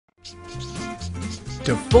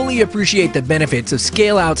To fully appreciate the benefits of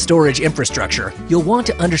scale-out storage infrastructure, you'll want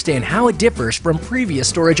to understand how it differs from previous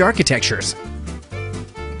storage architectures.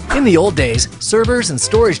 In the old days, servers and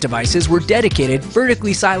storage devices were dedicated,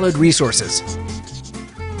 vertically siloed resources.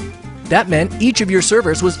 That meant each of your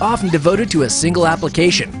servers was often devoted to a single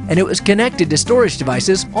application, and it was connected to storage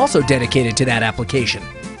devices also dedicated to that application.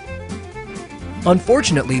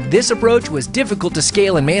 Unfortunately, this approach was difficult to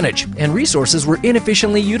scale and manage, and resources were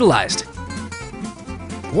inefficiently utilized.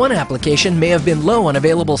 One application may have been low on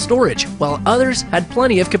available storage, while others had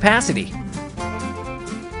plenty of capacity.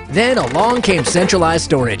 Then along came centralized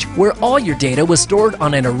storage, where all your data was stored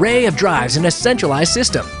on an array of drives in a centralized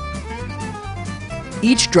system.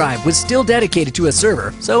 Each drive was still dedicated to a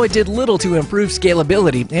server, so it did little to improve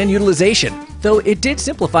scalability and utilization, though it did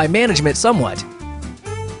simplify management somewhat.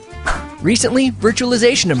 Recently,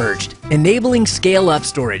 virtualization emerged, enabling scale-up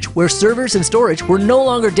storage, where servers and storage were no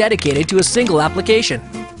longer dedicated to a single application.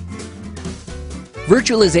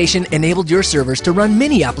 Virtualization enabled your servers to run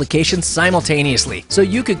many applications simultaneously, so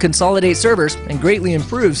you could consolidate servers and greatly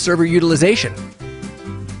improve server utilization.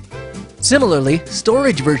 Similarly,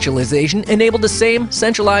 storage virtualization enabled the same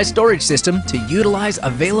centralized storage system to utilize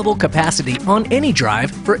available capacity on any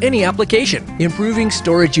drive for any application, improving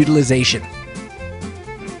storage utilization.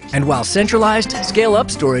 And while centralized,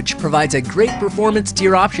 scale-up storage provides a great performance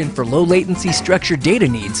tier option for low-latency structured data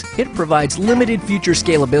needs, it provides limited future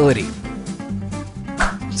scalability.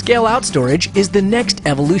 Scale-out storage is the next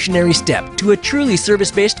evolutionary step to a truly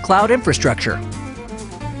service-based cloud infrastructure.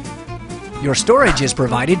 Your storage is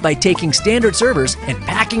provided by taking standard servers and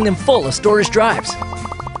packing them full of storage drives.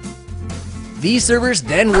 These servers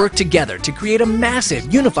then work together to create a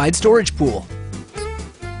massive unified storage pool.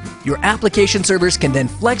 Your application servers can then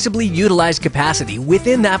flexibly utilize capacity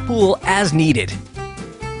within that pool as needed.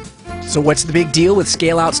 So what's the big deal with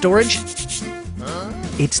scale-out storage?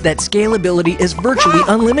 It's that scalability is virtually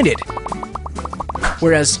unlimited.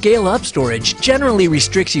 Whereas scale-up storage generally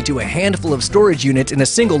restricts you to a handful of storage units in a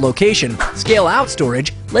single location, scale-out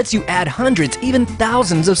storage lets you add hundreds, even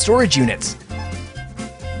thousands of storage units.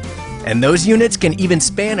 And those units can even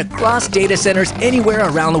span across data centers anywhere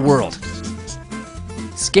around the world.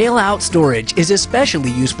 Scale-out storage is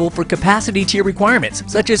especially useful for capacity tier requirements,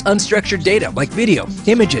 such as unstructured data like video,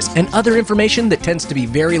 images, and other information that tends to be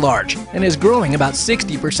very large and is growing about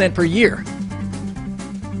 60% per year.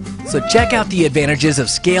 So check out the advantages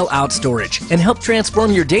of scale-out storage and help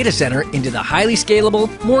transform your data center into the highly scalable,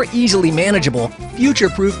 more easily manageable,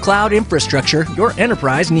 future-proof cloud infrastructure your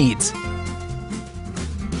enterprise needs.